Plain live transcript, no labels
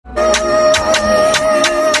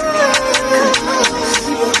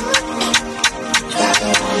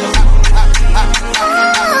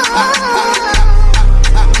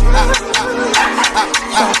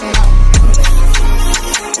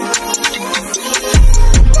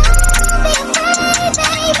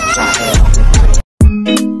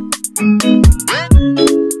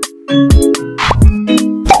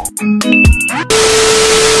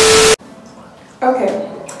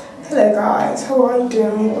how are you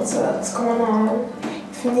doing? What's up? What's going on?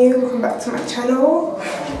 If you're new, welcome back to my channel.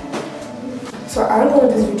 So I don't know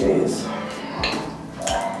what this video is.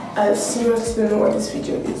 I seriously don't know what this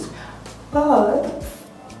video is. But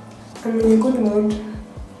I'm in a good mood.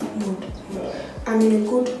 I'm in a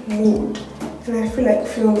good mood. And I feel like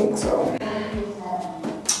filming, so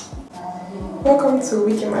welcome to a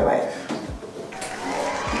week in my life.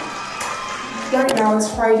 Right now it's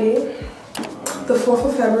Friday, the 4th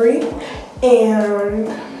of February, and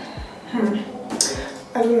I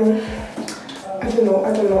don't know.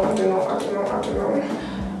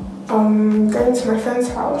 Going to my friend's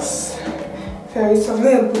house. Very some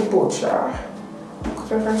little good butcher. Go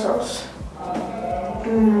to my friend's house.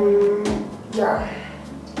 Yeah.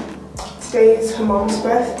 Today is her mom's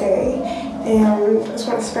birthday, and I just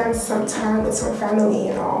want to spend some time with some family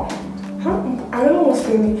and all. I don't know what's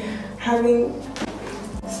feeling.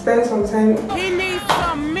 Spend some time. He needs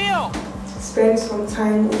some milk. Spend some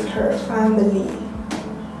time with her family.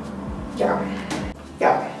 Yeah,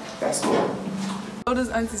 that's cool. All those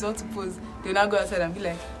aunties want to pose, they'll now go outside and be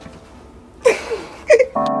like,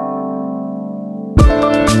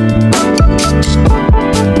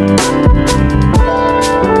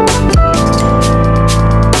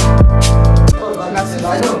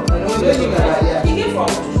 He came from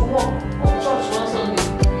church one Sunday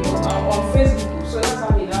on Facebook, so that's how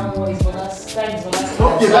he now know his brother's time.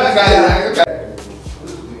 Okay, that guy.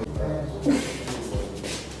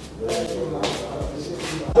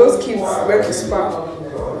 Those kids went to spa.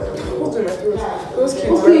 What's in my throat? Those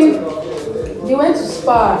kids they went to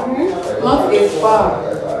spa, not a spa.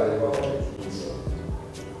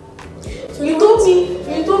 So You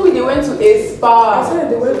told me they went to a spa. I said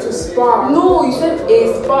they went to spa. No, you said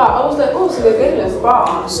a spa. I was like, oh, so they're getting a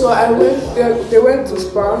spa. So they went to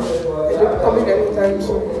spa and they're coming anytime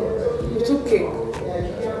soon. We took cake.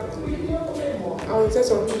 I will tell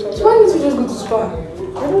some people. Why didn't you just go to spa?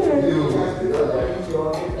 I don't know.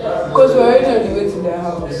 Because we're already on the way to their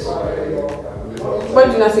house. Why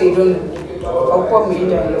did you not say you don't know? I'll pour me in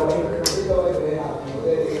there and you'll drink.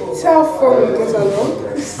 See how far we get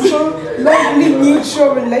along? So lovely mutual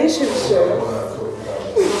relationship.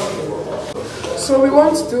 So we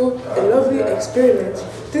want to do a lovely experiment.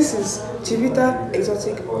 This is Chivita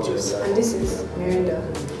exotic juice and this is Miranda.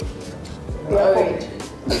 They are red.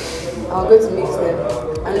 I'm going to mix them.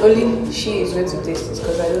 And only she is going to taste it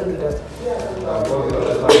because I don't do that.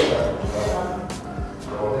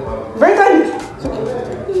 Very tiny.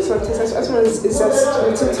 It's okay. So this one is just a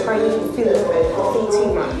little tiny feeling too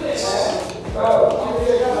much.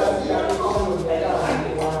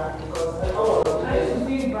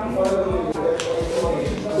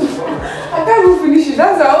 I can't even finish it,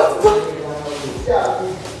 that's out.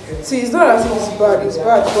 See, it's not as if it's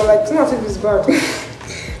bad, but like it's not as if it's bad.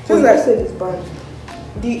 Just like said it's bad.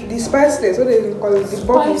 The spiciness, what they call it, the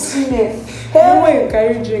bubbles. Spiciness. Hey. When you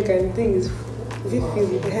carry drink and the thing is it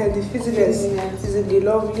fizzy? The fizziness is it the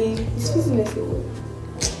lovely. It's fizziness.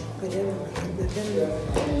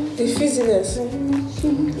 The fizziness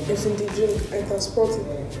is in the drink. I can spot it.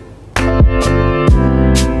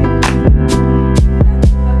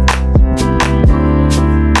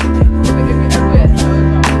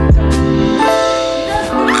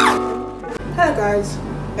 Hi guys,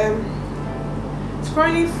 it's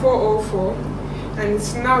currently 4:04 and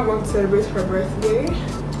it's now going to celebrate her birthday.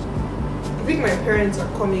 I think my parents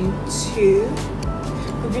are coming too.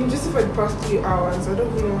 We've been just for the past 3 hours. I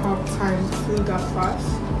don't even have time to feel that fast.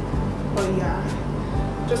 But yeah,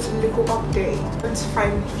 just a little update. Let's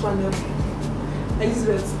find flannel.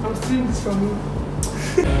 Elizabeth, I'm stealing this from you.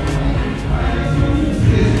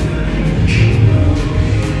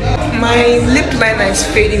 My lip liner is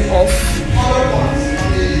fading off.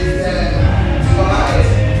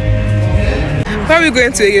 Where are we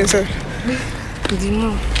going to again, sir?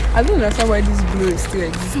 I don't understand why this blue is still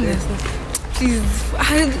existing. Please,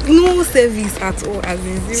 no service at all.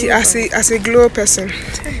 As a glow person,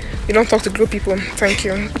 you don't talk to glow people. Thank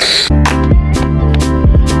you.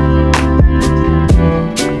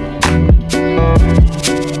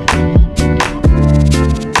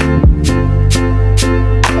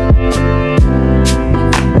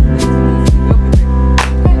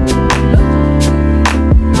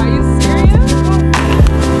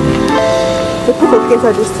 The proof of case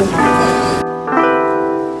are this thing.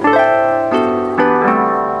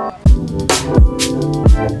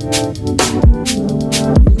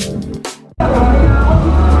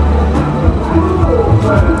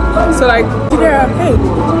 So like, Chidera, hey,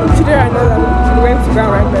 Chidera and Nala, we went to go and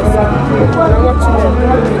ride bicycle. And I'm watching them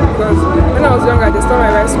because when I was younger, they started my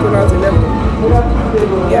bicycle when I was 11.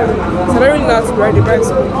 Yeah, so I don't really know how to ride a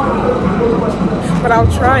bicycle. But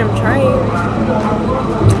I'll try, I'm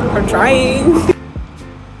trying.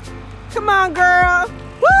 Come on, girl.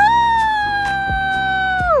 Woo!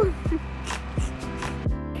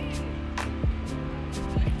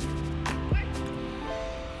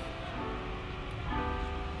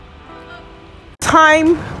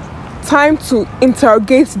 Time to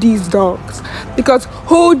interrogate these dogs, because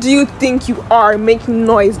who do you think you are making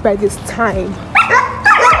noise by this time?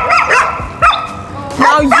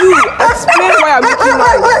 Now you explain why I'm making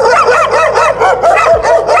noise.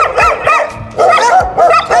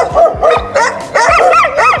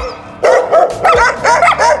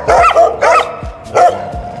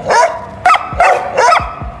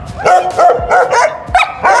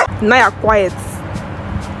 Now you're quiet.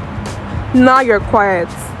 Now you're quiet.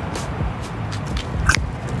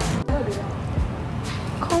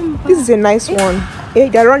 Come back. This is a nice one. Hey,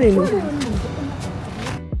 they're running. Why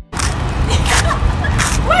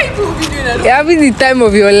are you doing that? You're having the time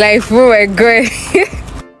of your life. Oh my god. You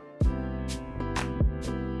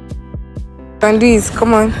can do it.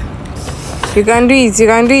 Come on. You can do it. You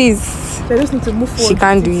can do it. They just need to move forward. She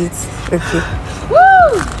can't do it. Okay.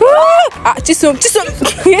 Woo! Ah, Chisom.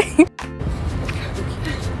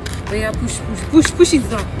 Oh yeah, push it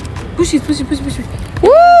down. Push it.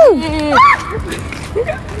 Woo!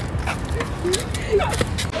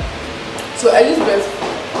 So Elizabeth,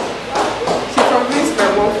 she convinced my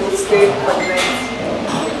mom to stay for the night.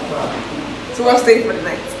 So we're staying for the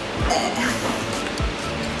night.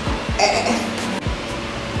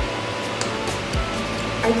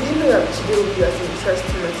 I didn't know that today would be as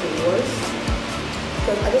interesting as it was,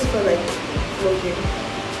 because I just felt like vlogging,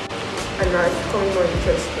 and now it's becoming more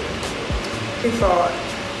interesting. If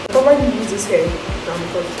probably use his hair now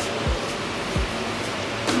because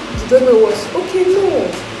you don't know what's okay.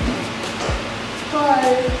 No. Hi.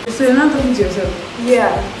 So you're not talking to yourself?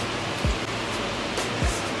 Yeah.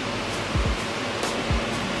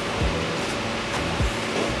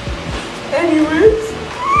 Anyways,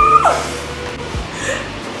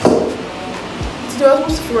 today I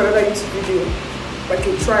was supposed to film another YouTube video, like a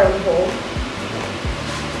try on haul,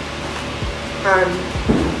 and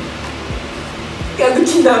you're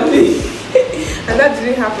looking at me, and that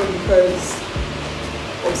didn't happen because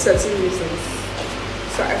of certain reasons.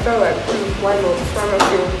 So I felt like, why not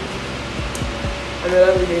film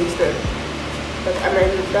another video instead? But I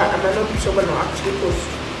might not be sure when I'll actually post.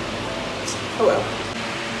 Oh well.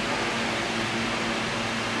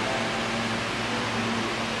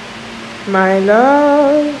 My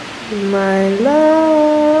love.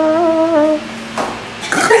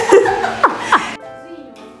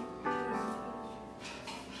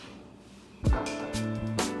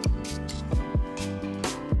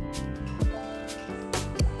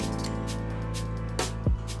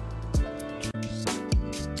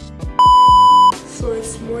 So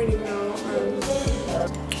it's morning now, and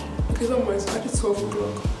okay, it's almost actually 12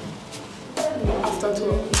 o'clock. After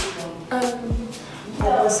 12, and I've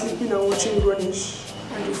been sleeping and watching Grownish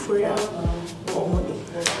and Euphoria all morning.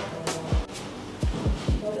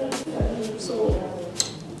 So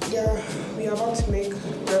yeah, we are about to make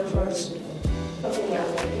breakfast.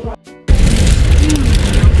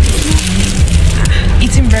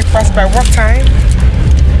 Eating breakfast by what time?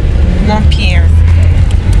 1 p.m.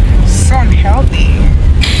 So unhealthy.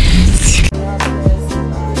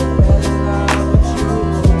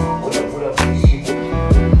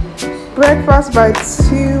 Breakfast by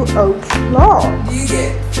 2 o'clock. Do you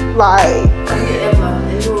get? Like,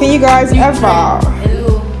 can you guys ever?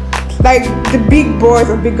 Hello. Like the big boys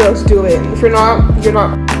and big girls do it. If you're not, you're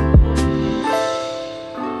not.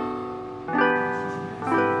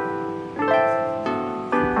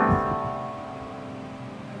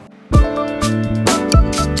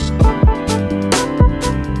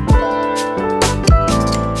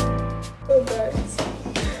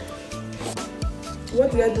 What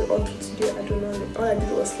did I do all today? I don't know. All I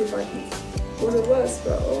did was sleep and eat. It was a bus,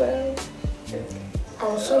 but oh well.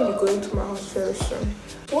 I'll soon be going to my house very soon.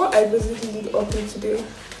 What I basically did all day today,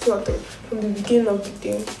 from the beginning of the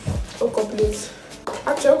day, woke up late.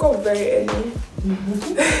 Actually, I woke up very early.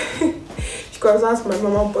 Because that's my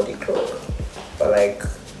mama body clock. But like,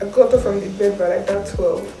 I got up from the bed by like that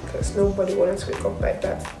 12 because nobody wanted to wake up by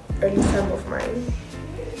that early time of mine.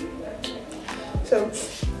 So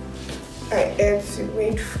I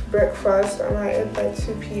made breakfast and I ate by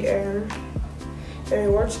 2 p.m. and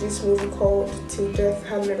we watched this movie called Till Death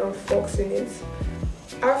Had Megan Fox in it.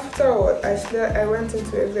 Afterward, I went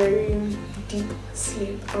into a very deep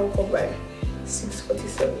sleep. I woke up by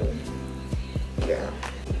 6:47. Yeah.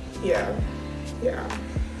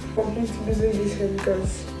 Completely losing this hair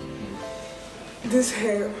because this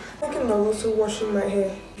hair. I think I'm also washing my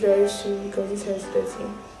hair very soon because this hair is dirty.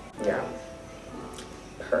 Yeah.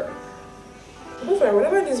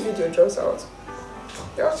 Whenever this video drops out,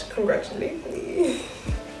 just congratulate me.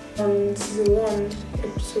 On season 1,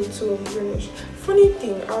 episode 2 of Grownish. Funny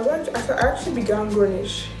thing, I actually began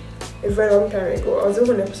Grownish a very long time ago. I was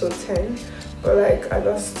even on episode 10, but like I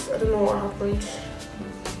don't know what happened.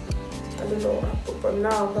 But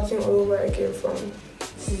now I'm starting all over again from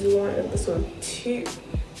season 1, episode 2.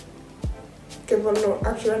 Okay, but no,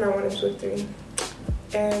 actually now I'm on episode 3.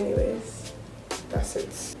 Anyways, that's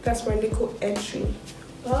it. That's my little entry.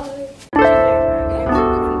 Bye.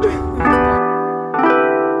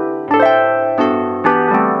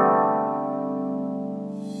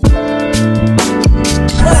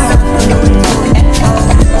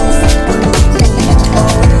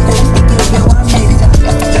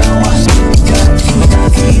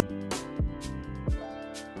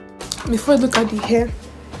 Before I look at the hair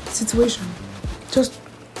situation, just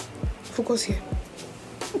focus here.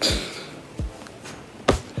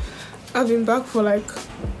 I've been back for like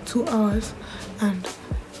 2 hours and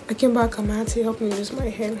I came back and my auntie helped me lose my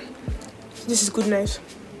hair. This is good night.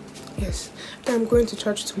 Yes. Then I'm going to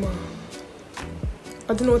church tomorrow.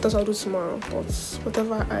 I don't know what else I'll do tomorrow, but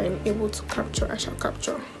whatever I'm able to capture, I shall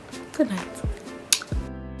capture. Good night.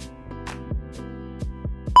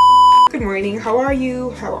 Good morning. How are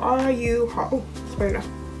you? Oh, it's better now.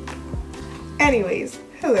 Anyways,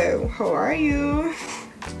 hello. How are you?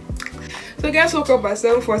 So I guys woke up at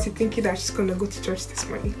 7:40 thinking that she's gonna go to church this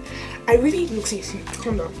morning. I really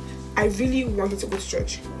calm down. I really wanted to go to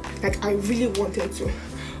church. Like I really wanted to,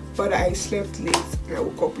 but I slept late and I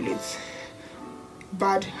woke up late.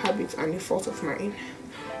 Bad habit and a fault of mine.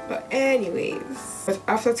 But anyways, but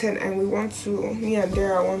after 10 and me and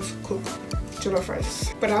Dara want to cook jollof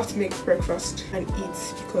rice, but I have to make breakfast and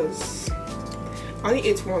eat because I only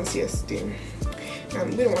ate once yesterday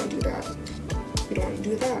and we don't want to do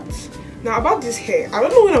that. Now about this hair, I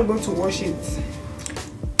don't know when I'm going to wash it.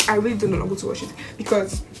 I really don't know when I'm going to wash it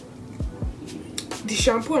because the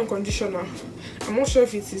shampoo and conditioner, I'm not sure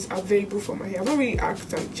if it is available for my hair. I've not really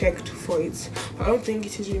asked and checked for it, but I don't think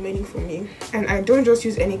it is remaining for me. And I don't just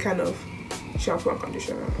use any kind of shampoo and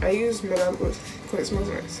conditioner. I use Mega Growth because it smells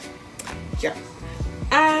nice. Yeah,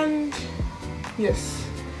 and yes,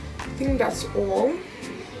 I think that's all.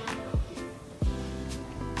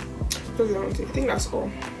 I think that's all.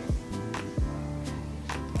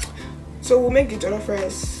 So we'll make the jollof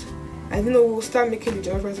rice. I don't know, we'll start making the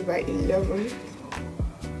jollof rice by 11.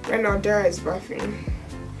 Right now Dara is bathing,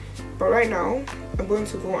 but right now I'm going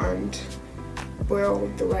to go and boil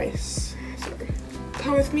the rice. So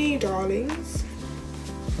come with me, darlings.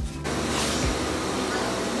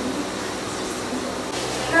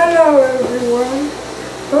 Hello everyone,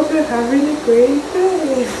 hope you're having a great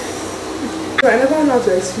day. I never know how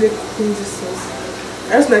to explain cooking these things. I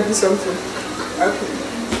just might be something. Okay.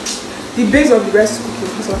 The base of the rice cooking,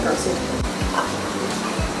 that's what I can say.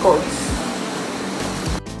 God.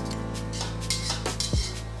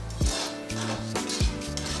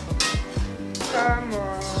 Come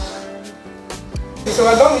on. So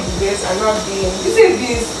we're done with the base and now this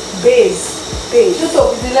is base. Shut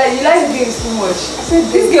up, you like beans too much. I said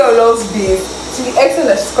this girl loves beans to the extent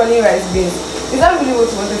that she's calling rice beans. Is that really what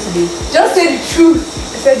you wanted to do? Just say the truth.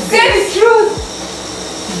 I said say the truth.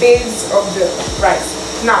 Base of the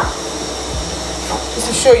rice. Now, just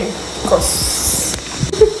to show you, because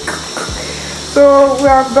so we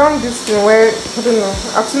have done this thing where I don't know.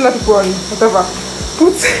 I've seen that people on whatever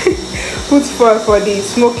put for the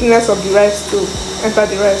smokiness of the rice to enter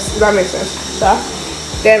the rice. Does that make sense? Yeah.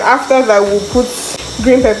 Then after that, we'll put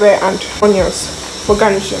green pepper and onions for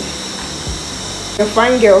garnishing. The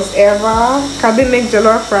fine girls ever. Can they make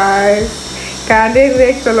jollof rice? Can they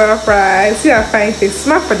make jollof rice? See her fine face.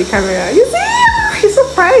 Smile for the camera. You see? She's so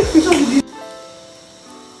fine.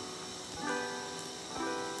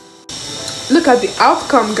 Look at the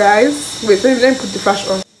outcome, guys. Wait, let me put the flash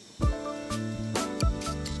on.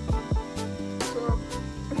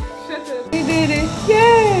 We did it.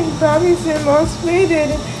 Yay! Bobby Simmons, we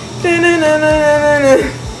did it.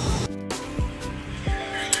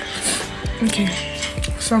 Okay,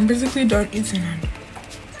 so I'm basically done eating and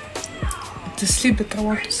to sleep, but I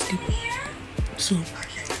want to sleep. So,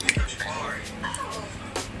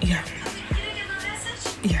 yeah.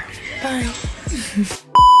 Bye.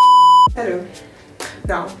 Hello.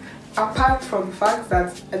 Now, apart from the fact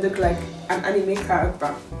that I look like an anime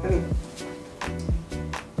character,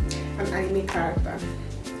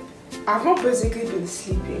 I've not basically been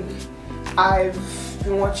sleeping. I've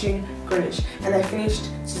been watching Greenwich and I finished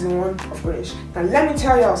season 1 of Greenwich. Now let me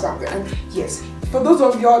tell y'all something, and yes, for those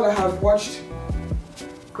of y'all that have watched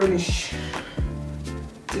Greenwich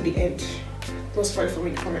to the end, don't spoil it for me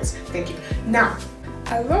in the comments, thank you. Now,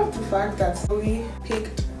 I love the fact that we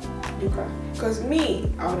picked Luca, because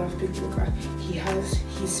me, I would have picked Luca.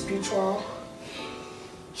 He's spiritual,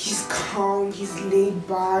 he's calm, he's laid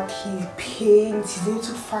back, he paints, he's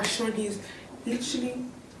into fashion, he's literally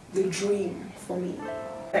the dream for me.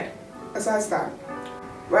 Right, besides that,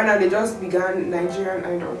 right now they just began Nigerian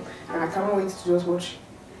Idol and I cannot wait to just watch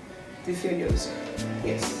the failures.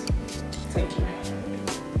 Yes, thank you.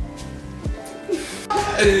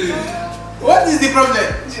 What is the problem?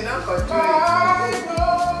 You're not controlling.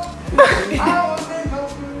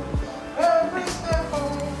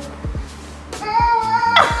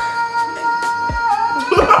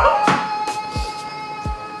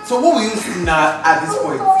 So what will you sing now at this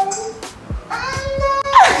point?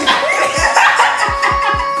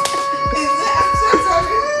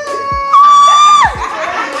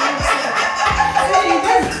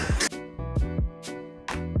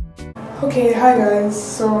 Okay, hi guys.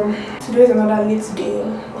 So today is another late day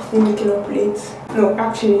of me waking up late. No,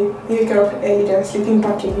 actually, me waking up early then sleeping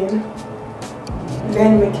back again.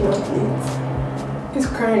 Then waking up late. It's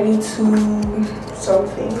currently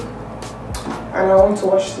 2-something. And I want to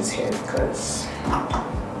wash this hair because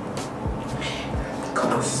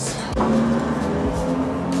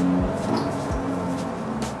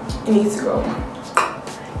it needs to go.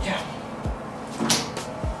 Yeah.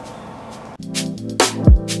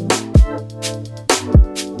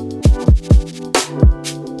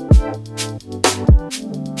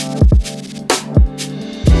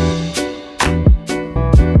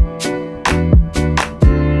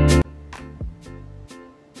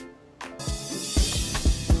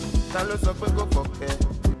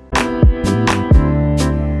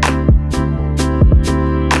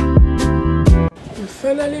 I'm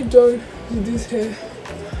finally done with this hair.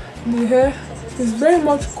 The hair is very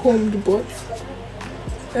much combed, but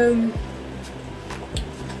it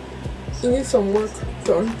needs some work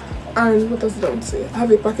done. And what does it want to say? I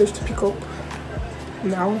have a package to pick up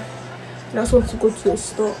now. I just want to go to the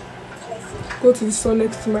store, go to the store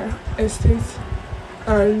next to my estate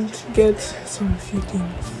and get some few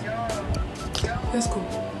things. Let's go.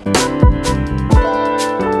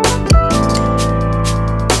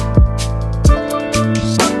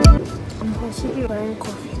 I'm considering buying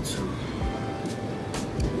coffee too.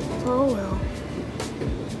 Oh well.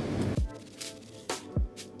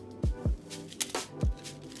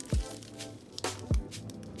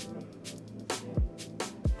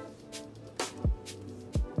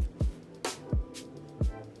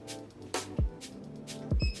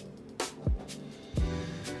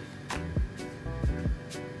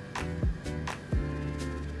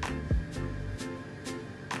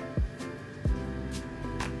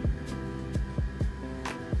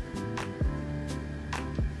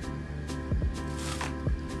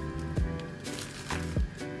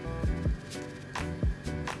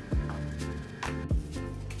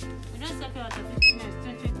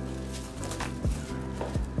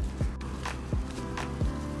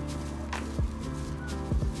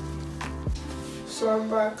 So I'm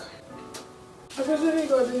back. I recently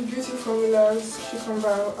got this Beauty Formulas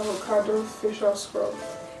Cucumber Avocado Facial Scrub.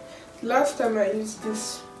 Last time I used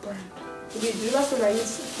this brand, the last time I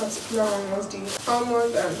used this particular one was the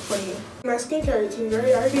almond and honey. My skincare routine,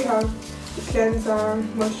 I already have the cleanser,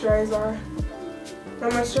 moisturizer. My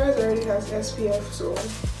moisturizer already has SPF, so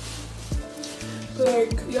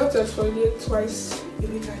like you have to exfoliate twice a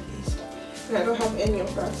week at least. And I don't have any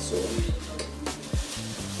of that, so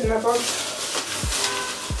then I bought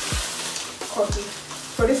coffee.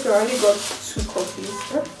 For this one I only got 2 coffees.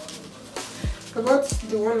 I got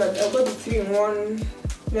the one that I got the 3-in-1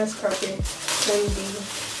 Nescafe and the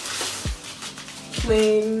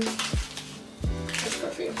plain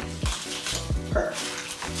Nescafe.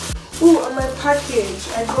 Ooh, on my package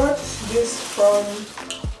I got this from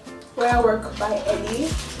Where I Work by Ellie.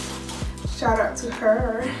 Shout out to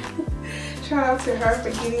her. Shout out to her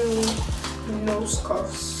for giving me nose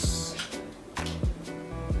cuffs.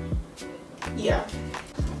 Yeah,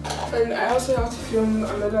 and I also have to film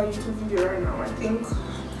another YouTube video right now, I think.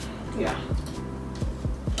 Yeah,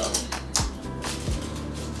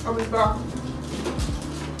 I'll be back.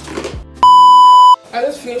 I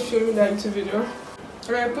just finished filming that YouTube video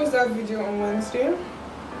and I post that video on Wednesday.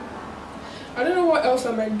 I don't know what else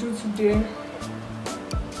I might do today.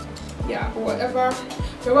 Yeah, but wherever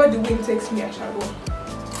the wind takes me, I shall go.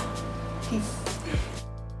 Peace.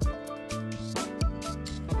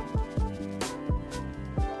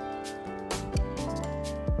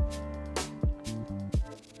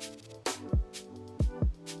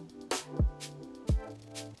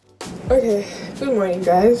 Okay, good morning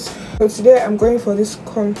guys. So today I'm going for this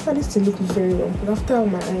this thing looks very long, but after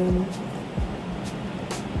my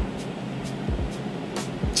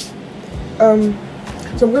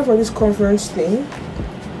so I'm going for this conference thing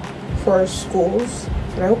for schools,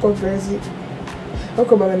 and I woke up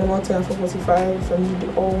at my normal time, 4:45, and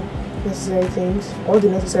did all the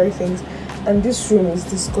necessary things, and this room is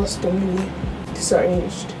disgustingly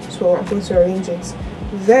disarranged, so I'm going to arrange it,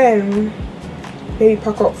 then maybe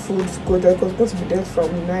pack up food to go there, because I'm going to be there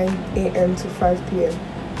from 9 a.m. to 5 p.m.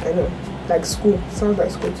 I know, like school, sounds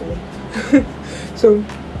like school to me. So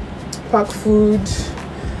pack food,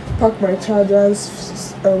 pack my chargers,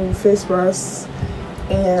 face masks,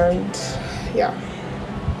 and yeah,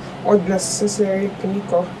 all the necessary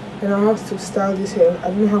piniko. And I'll have to style this hair. I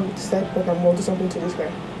don't know how to style it, but I'm going to do something to this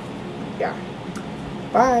hair. Yeah,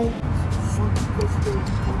 bye.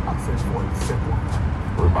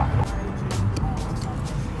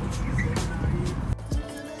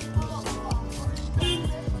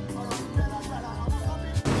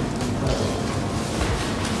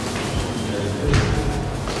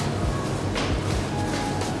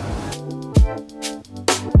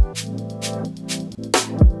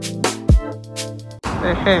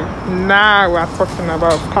 Now we're talking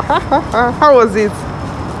about how was it?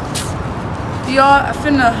 Yo, I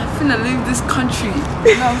finna leave this country.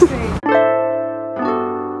 You know what I'm saying?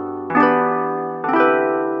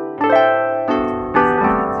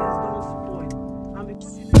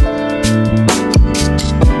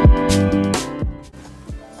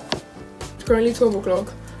 It's currently 12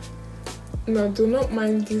 o'clock. No, do not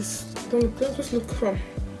mind this. Don't just look from.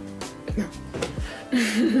 No.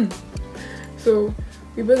 So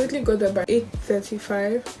we basically got there by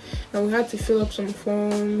 8:35, and we had to fill up some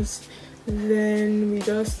forms. Then we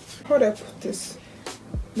just, how do I put this?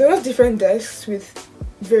 There were different desks with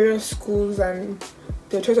various schools and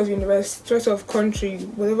the choice of university, choice of country,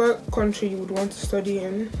 whatever country you would want to study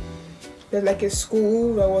in. There's like a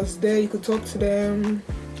school that was there. You could talk to them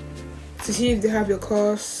to see if they have your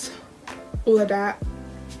course, all of that.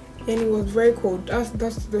 And it was very cold. That's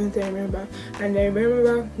the only thing I remember. And I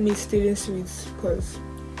remember me stealing sweets because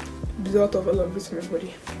the result of a lot of it in my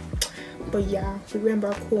body. But yeah, we went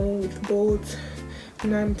back home with both,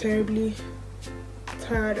 and I'm terribly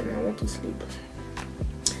tired and I want to sleep.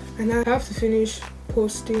 And I have to finish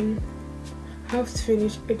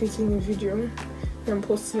editing a video and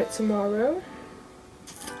posting it tomorrow.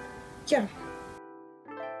 Yeah.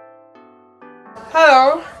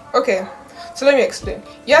 Hello. Okay. So let me explain.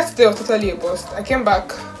 Yesterday was totally a bust. I came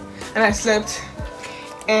back and I slept,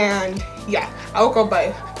 and yeah, I woke up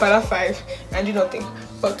by 5 and did nothing.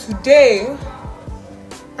 But today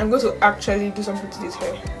I'm going to actually do something to this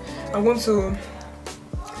hair. I'm going to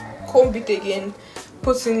comb it again,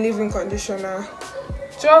 put in leave-in conditioner,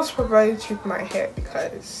 just properly treat my hair,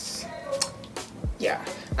 because yeah.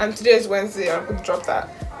 And today is Wednesday. I'm going to drop that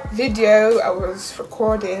video I was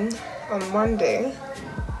recording on Monday.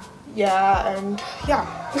 Yeah, and yeah.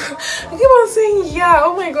 I keep on saying yeah,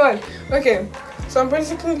 oh my god. Okay, so I'm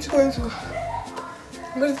basically going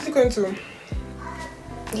to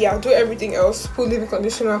yeah, do everything else. Put leave-in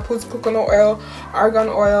conditioner, put coconut oil, argan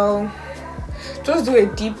oil, just do a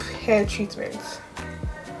deep hair treatment.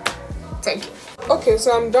 Thank you. Okay,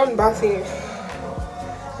 so I'm done bathing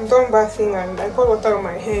and I poured water on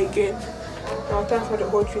my hair again. Now time for the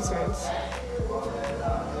whole treatment.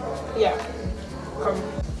 Yeah, come.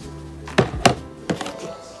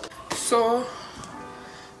 So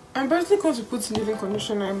I'm basically going to put leave-in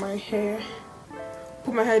conditioner in my hair,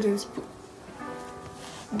 divide my hair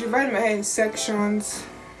in sections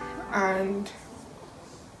and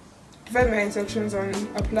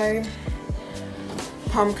apply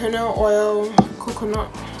palm kernel oil, coconut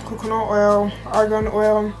oil, argan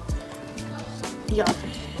oil. Yeah,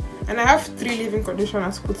 and I have 3 leave-in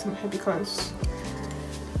conditioners to put in my hair, because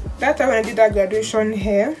that time when I did that graduation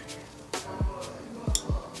hair,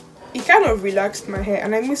 it kind of relaxed my hair,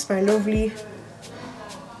 and I miss my lovely,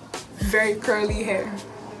 very curly hair.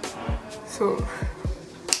 So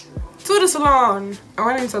to the salon. I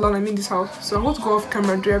went in the salon, I'm in this house, so I'm going to go off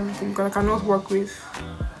camera and do everything because I cannot work with.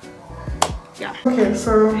 Yeah. Okay,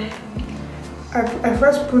 so I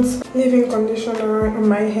first put leave-in conditioner on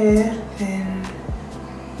my hair and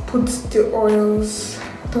put the oils.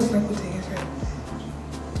 What was I putting inside?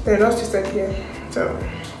 The lost is here. So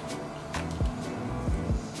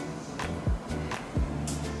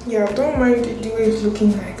Yeah, I don't mind the way it's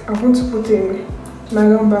looking like. I want to put a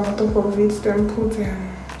nylon bag on top of it, then put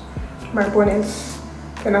my bonnet.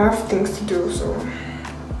 And I have things to do, so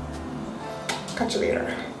catch you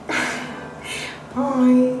later.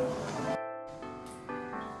 Bye.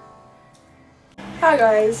 Hi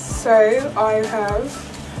guys, so I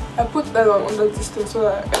put that on the distance so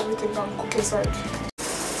that everything can cook inside.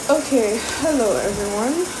 Okay, hello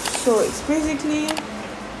everyone. So it's basically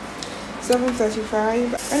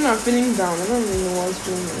 7:35. I know I'm feeling down. I don't really know what's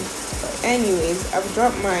doing. But anyways, I've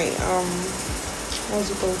dropped my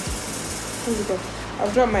what's it called?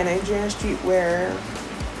 I've dropped my Nigerian streetwear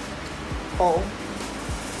haul.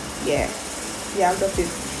 Yeah, I've dropped it,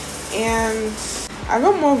 and I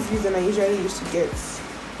got more views than I usually used to get.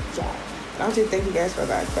 Yeah, I want to thank you guys for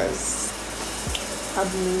that, because I've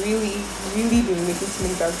been really been making to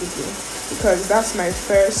make that video, because that's my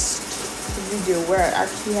first video where I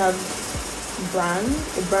actually have a brand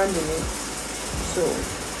in it. So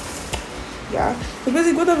yeah, so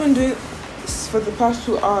basically what I've been doing for the past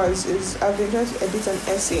 2 hours is I've been trying to edit an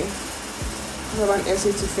essay. I have an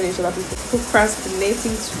essay to finish, so that is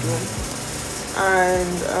procrastinating to do,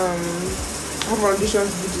 and I have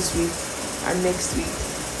auditions to do this week and next week.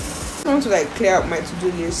 I want to like clear out my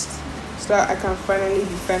to-do list so that I can finally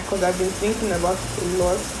be fine, because I've been thinking about it a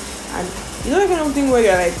lot, and you know the kind of thing where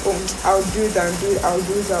you're like, oh, I'll do it, and I'll do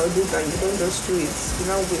it, and you don't just do it. You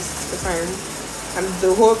now waste the time, and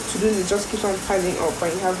the whole to-do list just keeps on piling up,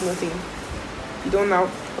 and you have nothing. You don't now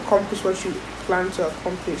accomplish what you plan to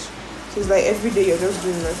accomplish. So it's like every day you're just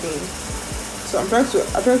doing nothing. So I'm trying to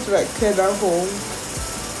like clear that whole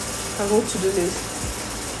to-do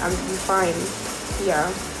list and be fine.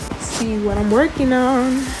 Yeah. See what I'm working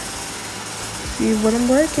on. It's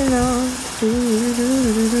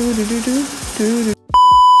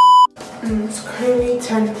currently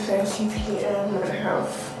 10:30 p.m.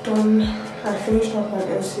 and I finished up my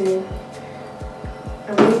essay,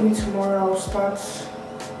 and maybe tomorrow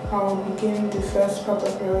I'll begin the first part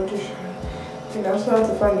of my audition. And I also have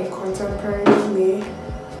to find a contemporary play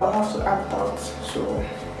I'll have to act out, so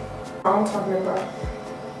I won't have my bath,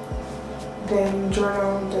 then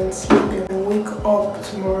journal, then sleep, and wake up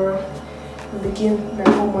tomorrow and begin my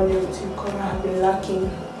whole morning routine, because I have been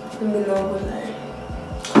lacking in the normal life.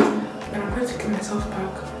 And I'm going to get myself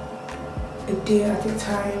back a day at a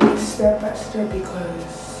time, step by step,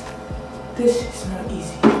 because this is not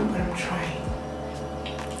easy, but I'm trying.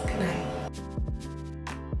 Good night.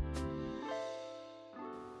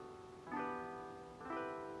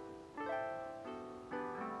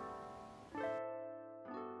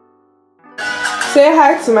 Say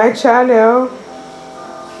hi to my channel.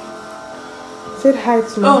 Say hi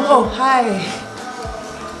to me. Oh, hi.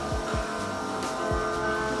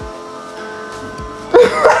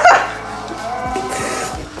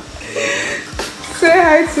 Say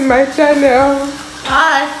hi to my channel.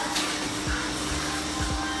 Hi.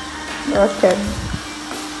 Okay.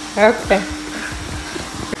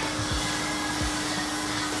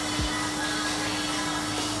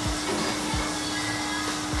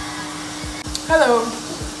 Hello.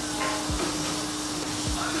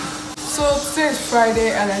 So today is Friday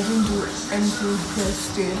and I didn't do anything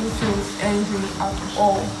yesterday. I didn't feel anything at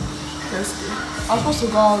all yesterday. I was supposed to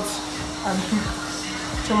go out and pick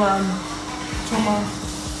Choma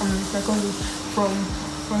my cousin from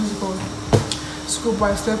what's it called? School,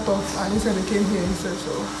 but I stepped off and instead they came here instead.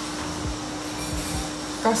 So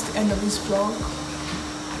that's the end of this vlog.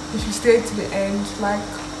 If you stay to the end, like,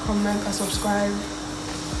 comment and subscribe.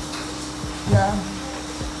 Yeah.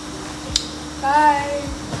 Bye.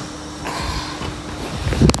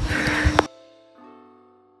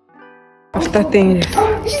 After 10 years.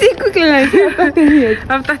 She said quickly like after 10 years.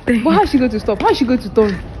 After 10. But how is she going to stop? How is she going to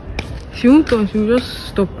turn? She won't turn, she will just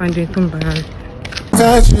stop and then turn back.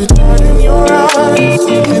 Got you turning your eyes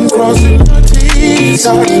and crossing your T's.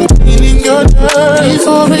 Are you cleaning your dirt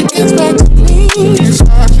before it gets back to me? It's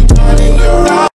got you turning your eyes.